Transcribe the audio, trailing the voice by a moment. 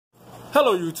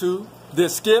Hello YouTube,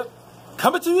 this Skip,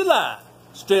 coming to you live,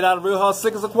 straight out of Real Hard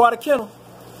Sickles Aquatic Kennel.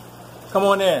 Come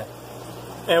on in,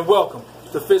 and welcome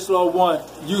to Fishlaw1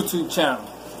 YouTube channel.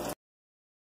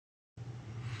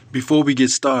 Before we get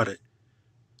started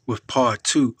with part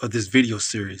 2 of this video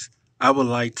series, I would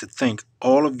like to thank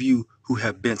all of you who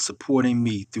have been supporting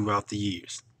me throughout the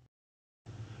years.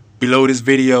 Below this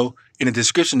video, in the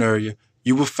description area,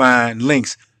 you will find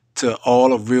links to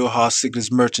all of Real Hard Sickles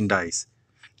merchandise.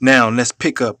 Now let's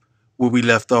pick up where we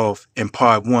left off in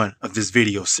part 1 of this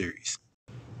video series.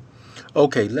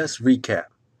 Okay, let's recap.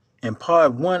 In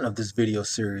part 1 of this video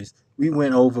series, we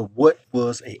went over what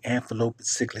was a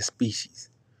Amphilophus cichlid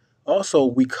species. Also,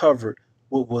 we covered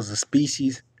what was a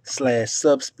species /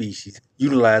 subspecies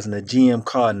utilizing the GM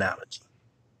car analogy.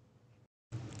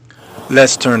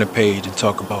 Let's turn the page and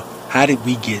talk about how did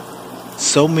we get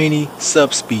so many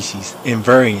subspecies and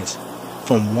variants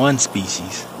from one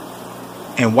species,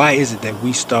 and why is it that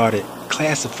we started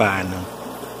classifying them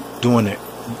during the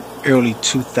early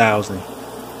 2000s.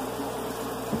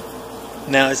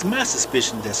 Now, it's my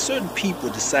suspicion that certain people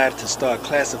decided to start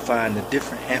classifying the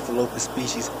different Amphilophus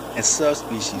species and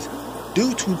subspecies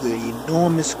due to the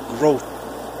enormous growth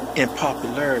and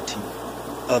popularity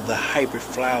of the hybrid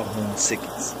flowerhorn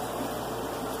cichlids.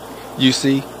 You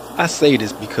see, I say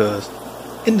this because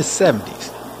in the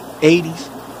 70s,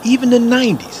 80s, even the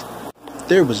 90s,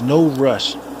 there was no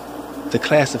rush to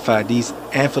classify these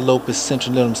Amphilophus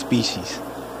centralinum species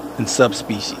and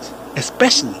subspecies,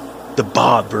 especially the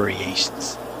barb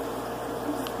variations.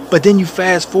 But then you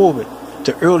fast forward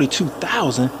to early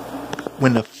 2000,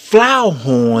 when the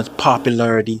flowerhorn's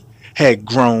popularity had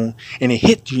grown and it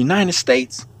hit the United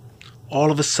States.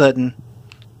 All of a sudden,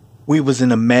 we was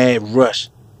in a mad rush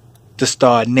to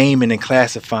start naming and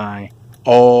classifying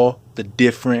all the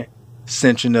different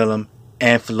centralinum,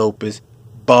 Amphilophus,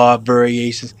 barb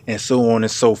variations, and so on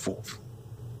and so forth.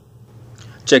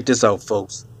 Check this out,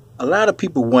 folks. A lot of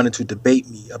people wanted to debate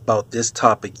me about this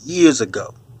topic years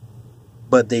ago,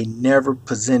 but they never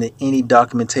presented any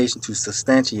documentation to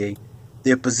substantiate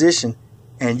their position.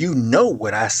 And you know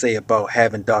what I say about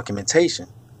having documentation,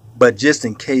 but just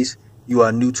in case you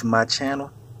are new to my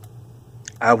channel,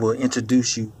 I will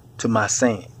introduce you to my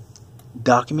saying: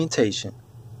 documentation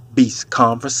beats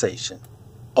conversation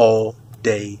all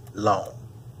day long.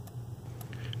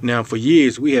 Now, for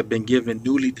years, we have been given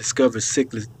newly discovered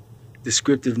cichlids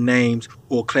descriptive names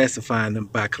or classifying them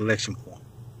by collection point.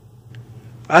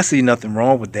 I see nothing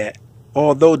wrong with that,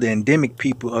 although the endemic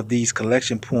people of these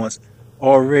collection points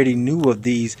already knew of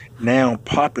these now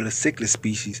popular cichlid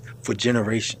species for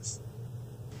generations.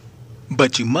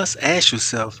 But you must ask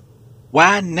yourself,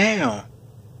 why now,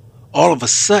 all of a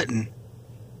sudden,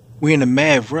 we're in a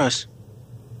mad rush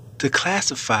to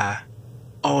classify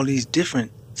all these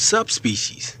different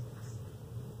subspecies?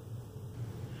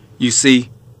 You see,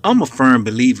 I'm a firm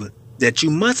believer that you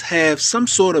must have some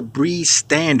sort of breed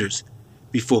standards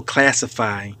before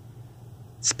classifying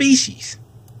species.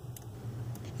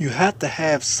 You have to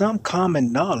have some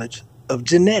common knowledge of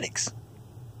genetics.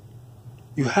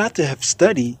 You have to have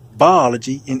studied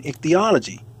biology and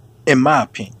ichthyology, in my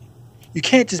opinion. You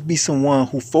can't just be someone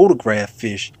who photograph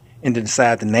fish and then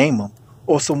decide to name them,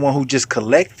 or someone who just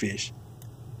collect fish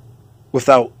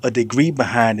without a degree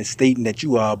behind it stating that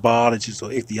you are a biologist or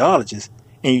ichthyologist,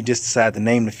 and you just decide to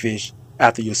name the fish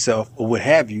after yourself or what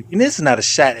have you. And this is not a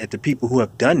shot at the people who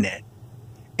have done that.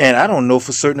 And I don't know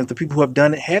for certain if the people who have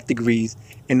done it have degrees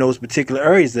in those particular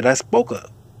areas that I spoke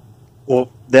of or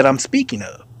that I'm speaking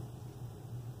of.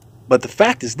 But the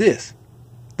fact is this: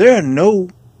 there are no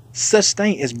such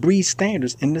thing as breed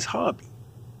standards in this hobby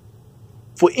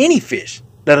for any fish,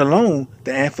 let alone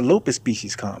the Amphilophus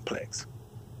species complex.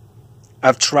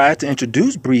 I've tried to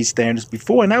introduce breed standards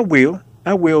before, and I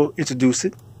will introduce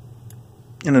it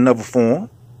in another form,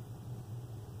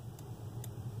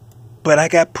 but I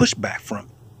got pushback from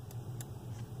it,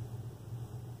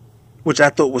 which I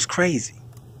thought was crazy.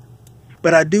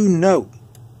 But I do know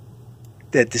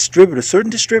that certain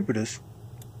distributors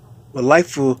would like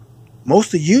for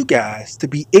most of you guys to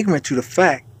be ignorant to the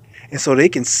fact, and so they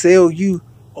can sell you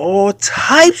all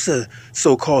types of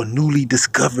so-called newly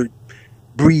discovered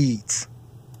breeds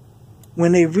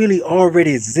when they really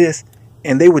already exist,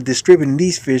 and they were distributing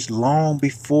these fish long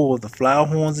before the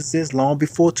flowerhorns exist, long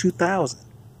before 2000.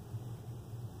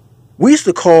 We used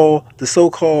to call the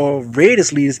so-called red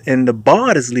as leaders and the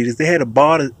barred as leaders. They had a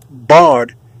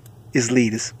barred as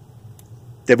leaders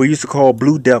that we used to call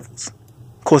blue devils.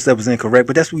 Of course, that was incorrect,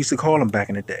 but that's what we used to call them back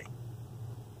in the day.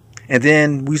 And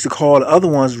then we used to call the other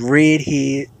ones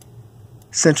redhead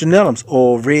centralinums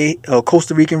or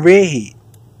Costa Rican redhead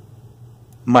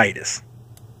Midas.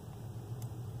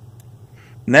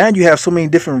 Now you have so many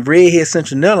different redhead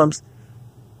citronellums,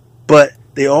 but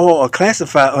they all are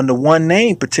classified under one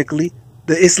name, particularly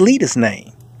the Isleta's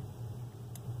name.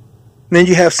 Then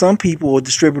you have some people or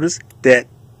distributors that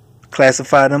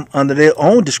classify them under their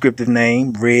own descriptive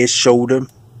name, red shoulder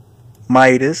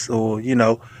Midas, or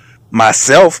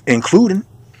myself including.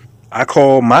 I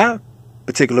call my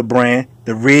particular brand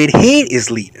the redhead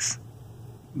Isleta's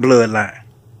bloodline.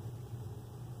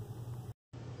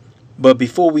 But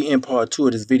before we end part 2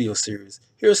 of this video series,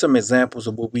 here are some examples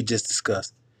of what we just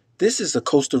discussed. This is a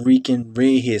Costa Rican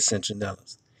redhead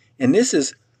citronellums, and this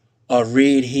is a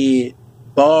redhead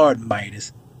barred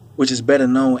Midas, which is better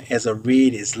known as a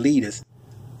red Isleta's,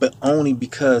 but only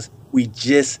because we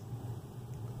just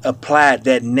applied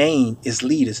that name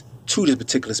Isleta's to this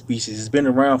particular species. It's been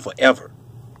around forever.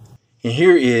 And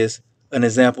here is an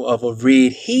example of a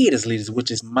redhead Isleta's,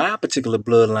 which is my particular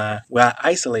bloodline, where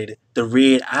I isolated the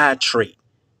red eye trait,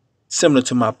 similar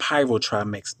to my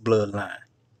Pyrotrimex bloodline.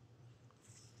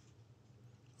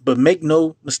 But make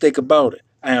no mistake about it,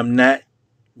 I am not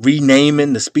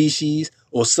renaming the species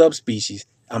or subspecies.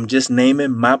 I'm just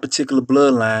naming my particular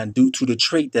bloodline due to the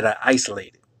trait that I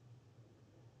isolated.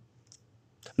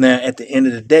 Now, at the end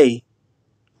of the day,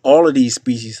 all of these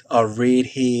species are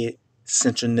redhead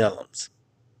citronellums.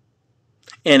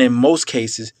 And in most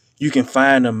cases, you can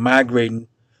find them migrating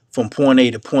from point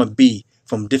A to point B,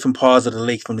 from different parts of the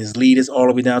lake, from the Isleta's all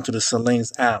the way down to the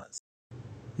Salinas Islands.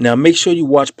 Now, make sure you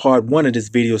watch part 1 of this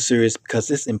video series,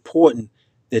 because it's important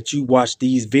that you watch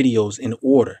these videos in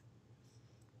order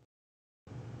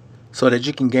so that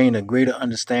you can gain a greater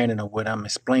understanding of what I'm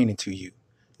explaining to you.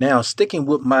 Now, sticking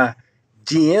with my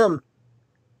GM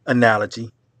analogy,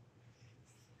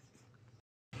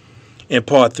 in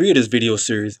part 3 of this video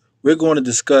series, we're going to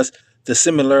discuss the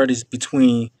similarities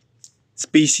between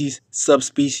species,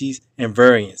 subspecies, and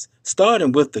variants,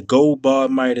 starting with the gold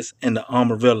barred Midas and the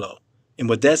Amarillo. And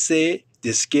with that said,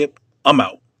 this Skip, I'm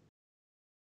out.